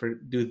photographer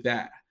do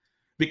that,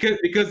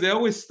 because they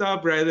always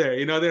stop right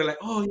there. They're like,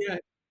 oh yeah,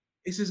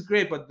 this is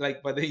great, but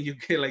then you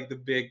get like the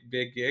big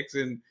gigs,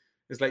 and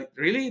it's like,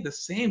 really the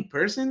same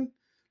person.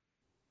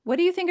 What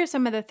do you think are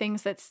some of the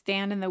things that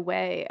stand in the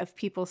way of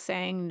people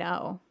saying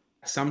no?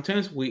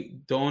 Sometimes we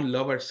don't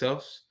love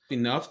ourselves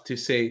enough to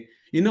say,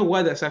 you know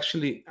what,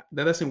 that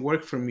doesn't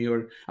work for me,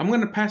 or I'm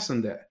gonna pass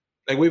on that.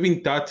 Like, we've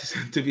been taught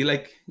to be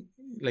like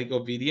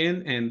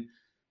obedient, and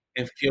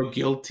feel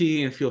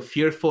guilty and feel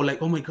fearful,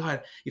 like, oh my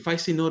god, if I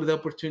say no to the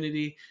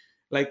opportunity,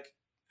 like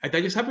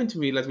that just happened to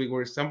me last week,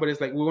 where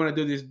somebody's like, we want to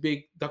do this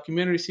big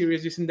documentary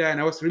series, this and that,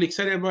 and I was really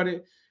excited about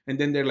it, and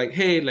then they're like,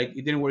 hey, like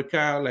it didn't work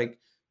out, like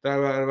blah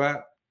blah blah.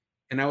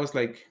 And I was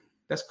like,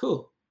 that's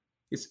cool.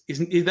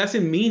 It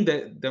doesn't mean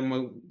that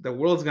the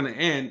world's gonna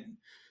end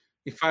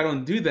if I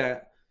don't do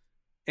that.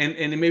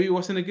 And maybe it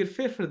wasn't a good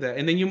fit for that.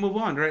 And then you move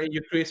on, right?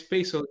 You create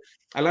space. So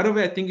a lot of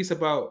it, I think, is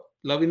about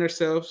loving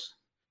ourselves,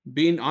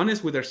 being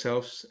honest with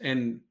ourselves,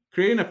 and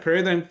creating a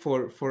paradigm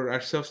for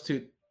ourselves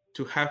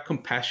to have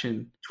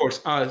compassion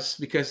towards us.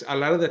 Because a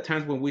lot of the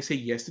times when we say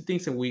yes to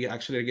things and we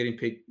actually are getting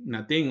paid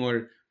nothing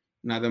or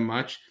not that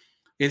much,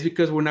 is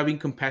because we're not being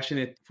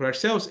compassionate for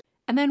ourselves.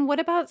 And then what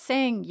about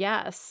saying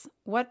yes?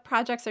 What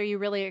projects are you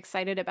really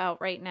excited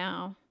about right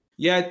now?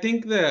 Yeah, I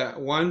think the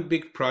one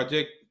big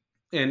project,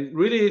 and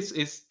really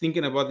is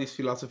thinking about this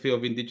philosophy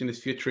of indigenous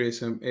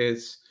futurism,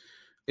 is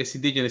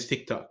indigenous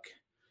TikTok.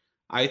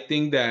 I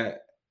think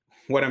that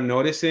what I'm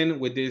noticing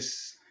with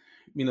this,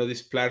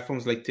 these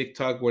platforms like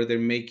TikTok, where they're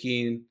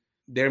making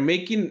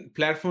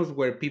platforms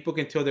where people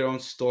can tell their own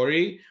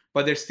story,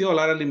 but there's still a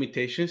lot of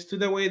limitations to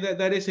the way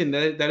that is, and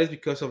that is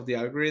because of the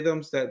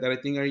algorithms that I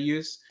think are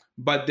used.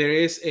 But there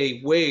is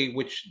a way,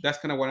 which that's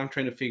kind of what I'm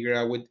trying to figure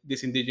out with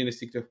this indigenous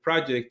TikTok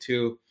project,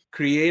 to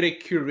create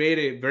a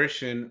curated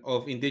version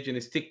of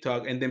indigenous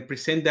TikTok, and then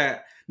present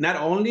that not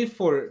only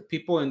for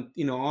people on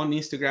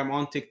Instagram,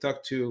 on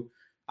TikTok, to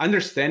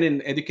understand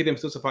and educate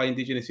themselves about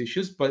indigenous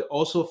issues, but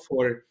also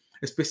for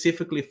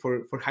specifically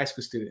for high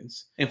school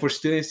students, and for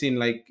students in,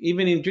 like,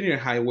 even in junior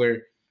high,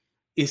 where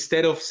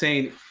instead of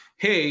saying,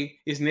 hey,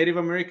 it's Native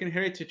American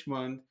Heritage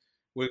Month,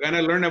 we're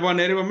gonna learn about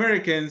Native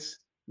Americans,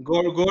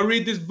 go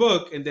read this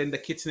book, and then the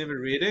kids never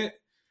read it,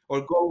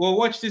 or go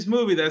watch this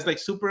movie that's like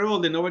super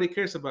old and nobody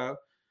cares about.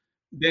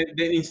 Then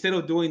instead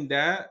of doing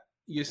that,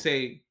 you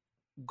say,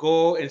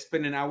 go and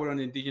spend an hour on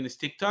indigenous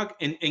TikTok,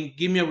 and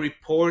give me a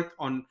report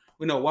on,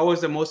 what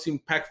was the most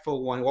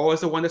impactful one, what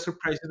was the one that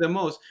surprised you the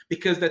most.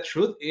 Because the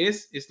truth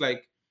is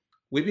like,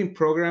 we've been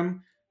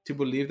programmed to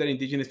believe that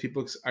indigenous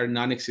peoples are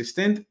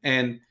non-existent,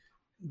 and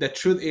the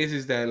truth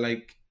is that,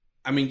 like,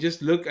 I mean,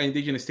 just look at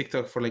indigenous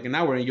TikTok for like an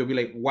hour, and you'll be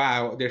like,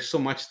 wow, there's so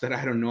much that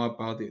I don't know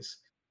about this.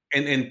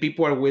 And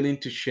people are willing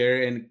to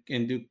share and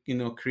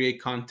do,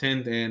 create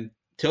content and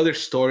tell their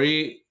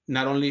story,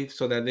 not only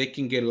so that they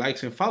can get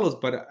likes and follows,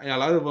 but a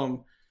lot of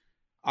them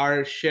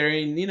are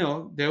sharing.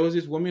 There was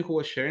this woman who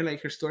was sharing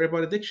like her story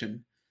about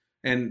addiction,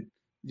 and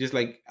just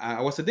like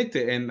I was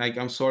addicted, and like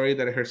I'm sorry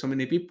that I hurt so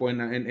many people.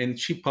 And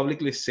she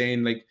publicly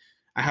saying like,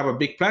 I have a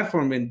big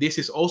platform, and this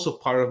is also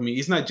part of me.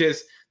 It's not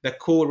just the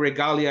cool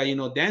regalia,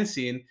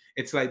 dancing.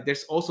 It's like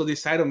there's also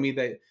this side of me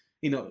that,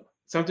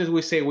 sometimes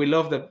we say we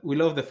love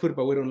the food,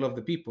 but we don't love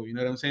the people. You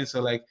know what I'm saying?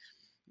 So like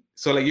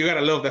you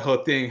gotta love the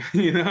whole thing,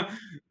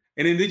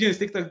 And indigenous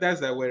TikTok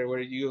does that, where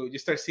you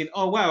start seeing,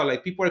 oh wow,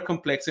 like people are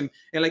complex, and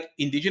like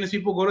indigenous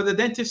people go to the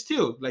dentist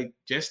too, like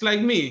just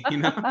like me.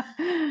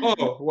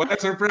 Oh, what a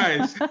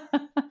surprise.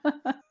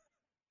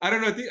 I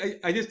don't know.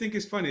 I just think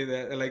it's funny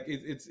that like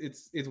it's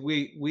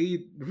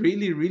we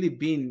really really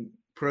been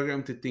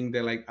programmed to think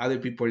that like other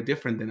people are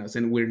different than us,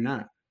 and we're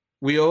not.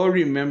 We all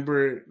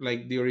remember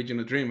like the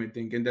original dream, I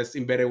think, and that's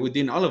embedded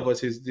within all of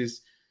us is this,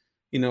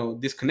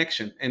 this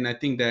connection. And I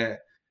think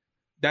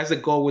that's the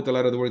goal with a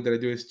lot of the work that I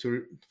do, is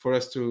for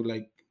us to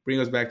like bring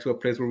us back to a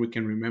place where we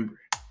can remember.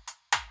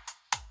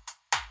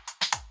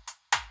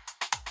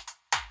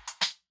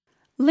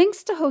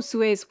 Links to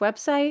Josué's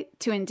website,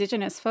 to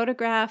Indigenous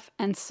photograph,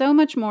 and so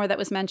much more that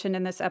was mentioned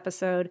in this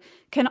episode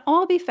can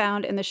all be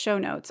found in the show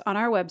notes on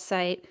our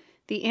website,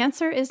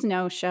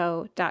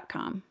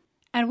 theanswerisnoshow.com.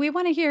 And we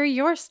want to hear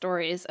your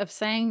stories of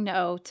saying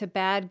no to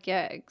bad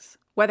gigs,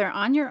 whether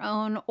on your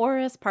own or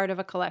as part of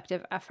a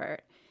collective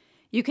effort.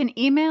 You can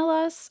email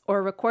us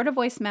or record a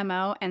voice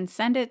memo and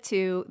send it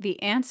to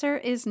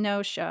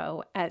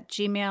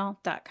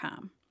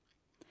theanswerisnoshow@gmail.com.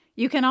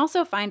 You can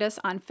also find us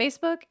on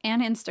Facebook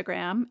and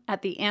Instagram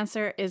at The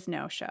Answer Is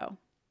No Show.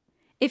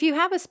 If you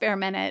have a spare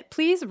minute,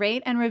 please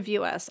rate and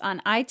review us on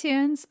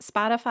iTunes,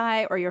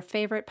 Spotify, or your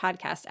favorite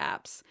podcast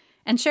apps,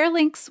 and share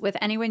links with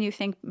anyone you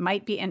think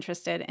might be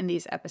interested in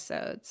these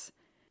episodes.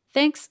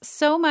 Thanks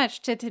so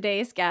much to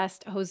today's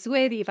guest,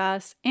 Josué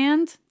Rivas,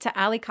 and to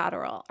Ali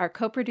Cotterill, our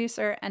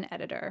co-producer and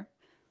editor.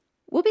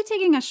 We'll be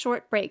taking a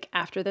short break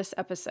after this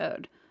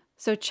episode,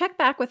 so check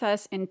back with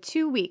us in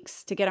 2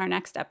 weeks to get our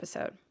next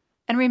episode.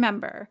 And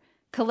remember,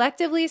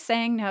 collectively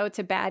saying no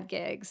to bad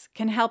gigs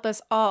can help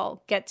us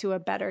all get to a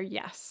better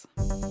yes.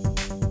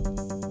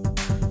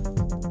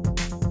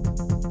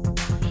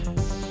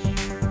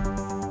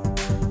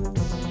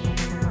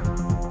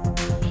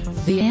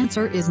 The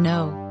answer is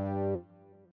no.